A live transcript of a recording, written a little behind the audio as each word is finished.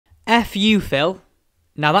F you, Phil.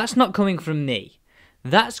 Now, that's not coming from me.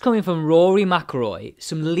 That's coming from Rory Mcilroy,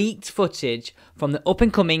 some leaked footage from the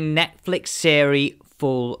up-and-coming Netflix series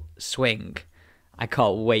Full Swing. I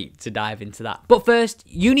can't wait to dive into that. But first,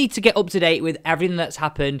 you need to get up to date with everything that's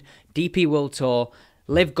happened, DP World Tour,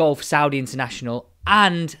 Live Golf Saudi International,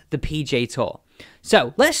 and the PGA Tour.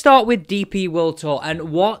 So, let's start with DP World Tour, and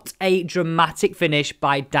what a dramatic finish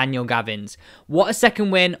by Daniel Gavins. What a second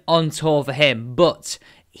win on tour for him, but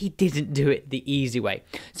he didn't do it the easy way.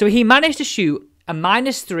 So, he managed to shoot a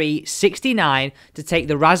 -369 to take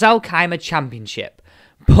the Ras Al Khaimah Championship.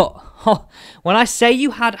 But when I say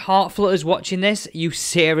you had heart flutters watching this, you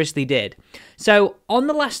seriously did. So, on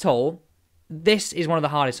the last hole, this is one of the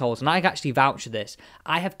hardest holes, and I can actually vouch for this.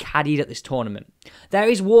 I have caddied at this tournament. There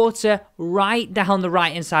is water right down the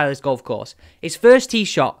right-hand side of this golf course. His first tee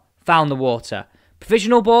shot found the water.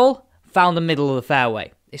 Provisional ball found the middle of the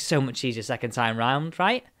fairway. It's so much easier second time round,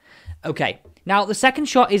 right? Okay, now the second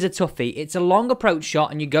shot is a toughie. It's a long approach shot,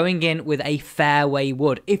 and you're going in with a fairway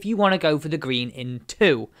wood if you want to go for the green in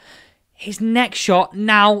 2. His next shot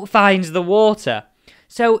now finds the water.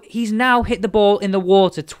 So he's now hit the ball in the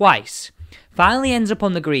water twice. Finally ends up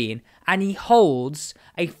on the green, and he holds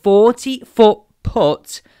a 40-foot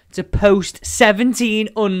putt to post 17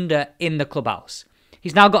 under in the clubhouse.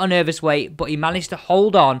 He's now got a nervous weight, but he managed to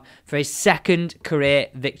hold on for his second career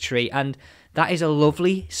victory, and that is a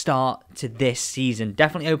lovely start to this season.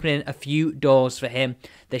 Definitely opening a few doors for him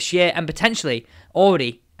this year, and potentially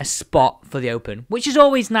already a spot for the Open, which is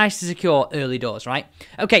always nice to secure early doors, right?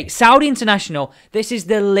 Okay, Saudi International, this is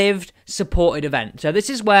the Live supported event. So this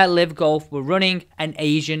is where Live Golf were running an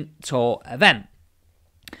Asian Tour event.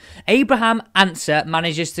 Abraham Answer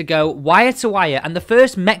manages to go wire to wire, and the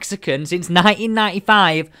first Mexican since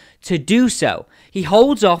 1995 to do so. He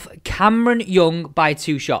holds off Cameron Young by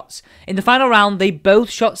 2 shots. In the final round, they both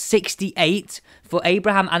shot 68 for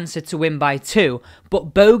Abraham Answer to win by 2,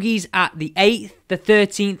 but bogeys at the 8th, the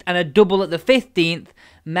 13th, and a double at the 15th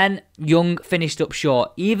meant Young finished up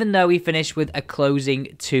short, even though he finished with a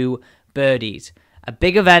closing 2 birdies. A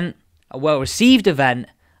big event, a well-received event,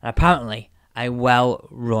 and apparently a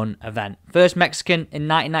well-run event. First Mexican in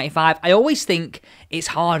 1995. I always think it's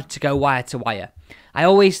hard to go wire to wire. I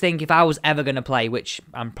always think if I was ever going to play, which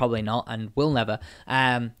I'm probably not and will never,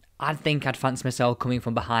 I'd think I'd fancy myself coming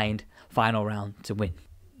from behind final round to win.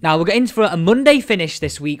 Now, we're getting for a Monday finish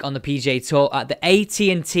this week on the PGA Tour at the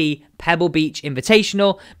AT&T Pebble Beach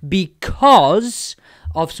Invitational because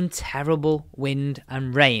of some terrible wind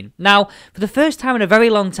and rain. Now, for the first time in a very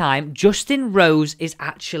long time, Justin Rose is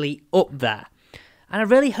actually up there. And I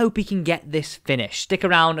really hope he can get this finished. Stick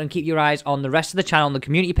around and keep your eyes on the rest of the channel on the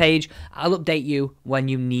community page. I'll update you when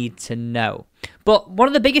you need to know. But one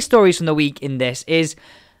of the biggest stories from the week in this is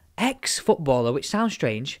ex-footballer, which sounds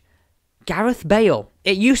strange, Gareth Bale.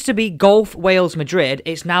 It used to be Golf Wales Madrid.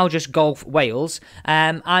 It's now just Golf Wales.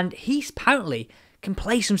 And he's apparently can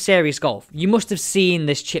play some serious golf. You must have seen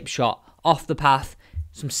this chip shot off the path.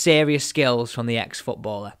 Some serious skills from the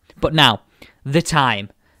ex-footballer. But now, the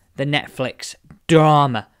time. The Netflix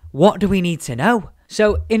drama. What do we need to know?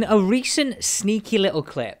 So, in a recent sneaky little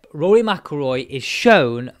clip, Rory Mcilroy is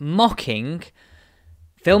shown mocking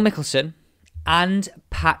Phil Mickelson and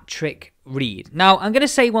Patrick Reed. Now, I'm going to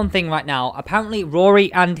say one thing right now. Apparently,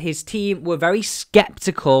 Rory and his team were very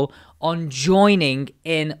skeptical on joining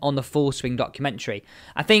in on the Full Swing documentary.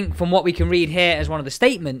 I think from what we can read here as one of the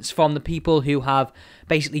statements from the people who have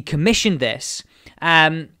basically commissioned this,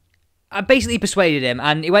 I basically persuaded him,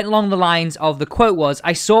 and it went along the lines of, the quote was,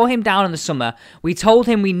 "I saw him down in the summer. We told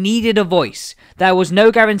him we needed a voice. There was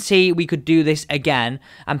no guarantee we could do this again,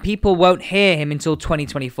 and people won't hear him until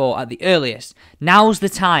 2024 at the earliest. Now's the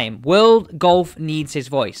time. World golf needs his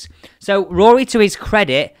voice." So Rory, to his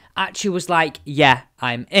credit, actually was like, yeah,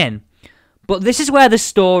 I'm in. But this is where the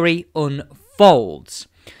story unfolds.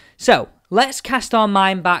 So let's cast our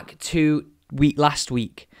mind back to last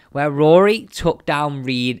week, where Rory took down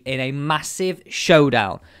Reed in a massive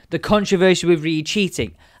showdown. The controversy with Reed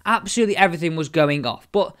cheating. Absolutely everything was going off.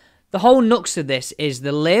 But the whole nux of this is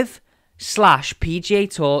the Live/PGA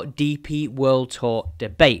Tour DP World Tour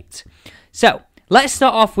debate. So let's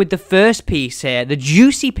start off with the first piece here, the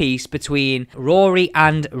juicy piece between Rory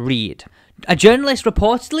and Reed. A journalist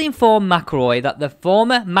reportedly informed Mcilroy that the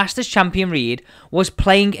former Masters champion Reed was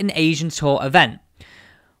playing an Asian Tour event.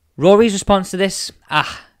 Rory's response to this?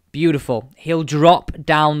 Beautiful. He'll drop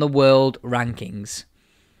down the world rankings.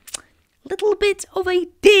 Little bit of a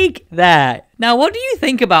dig there. Now, what do you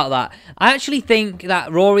think about that? I actually think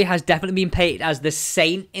that Rory has definitely been painted as the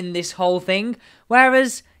saint in this whole thing,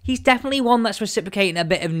 whereas he's definitely one that's reciprocating a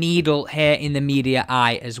bit of needle here in the media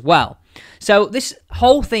eye as well. So this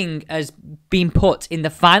whole thing has been put in the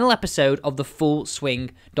final episode of the Full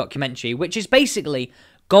Swing documentary, which is basically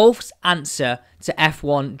golf's answer to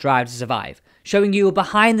F1 Drive to Survive, showing you a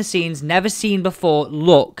behind-the-scenes, never-seen-before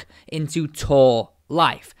look into tour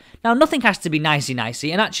life. Now, nothing has to be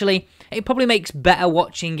nicey-nicey, and actually, it probably makes better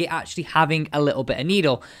watching it actually having a little bit of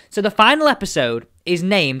needle. So the final episode is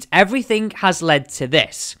named Everything Has Led to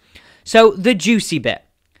This. So, the juicy bit.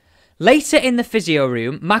 Later in the physio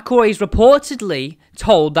room, McIlroy is reportedly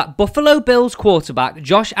told that Buffalo Bills quarterback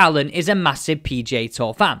Josh Allen is a massive PGA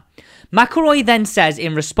Tour fan. McIlroy then says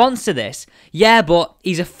in response to this, yeah, but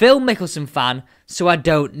he's a Phil Mickelson fan, so I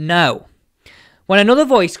don't know. When another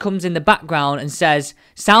voice comes in the background and says,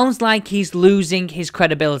 sounds like he's losing his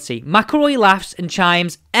credibility, McIlroy laughs and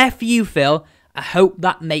chimes, F you, Phil, I hope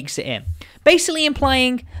that makes it in. Basically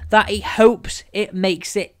implying that he hopes it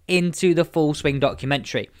makes it into the Full Swing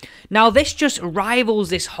documentary. Now, this just rivals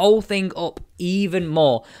this whole thing up even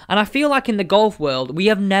more. And I feel like in the golf world, we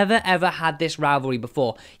have never ever had this rivalry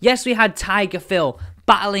before. Yes, we had Tiger Phil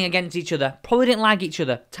battling against each other. Probably didn't like each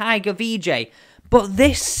other. Tiger VJ. But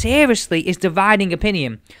this seriously is dividing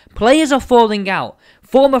opinion. Players are falling out.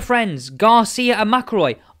 Former friends, Garcia and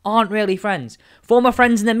McIlroy, aren't really friends. Former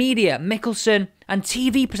friends in the media, Mickelson and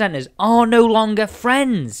TV presenters, are no longer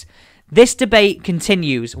friends. This debate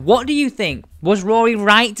continues. What do you think? Was Rory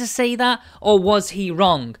right to say that, or was he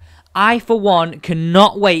wrong? I, for one,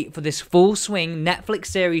 cannot wait for this Full Swing Netflix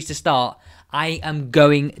series to start. I am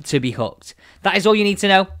going to be hooked. That is all you need to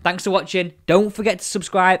know. Thanks for watching. Don't forget to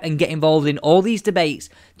subscribe and get involved in all these debates.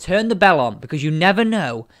 Turn the bell on because you never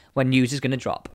know when news is going to drop.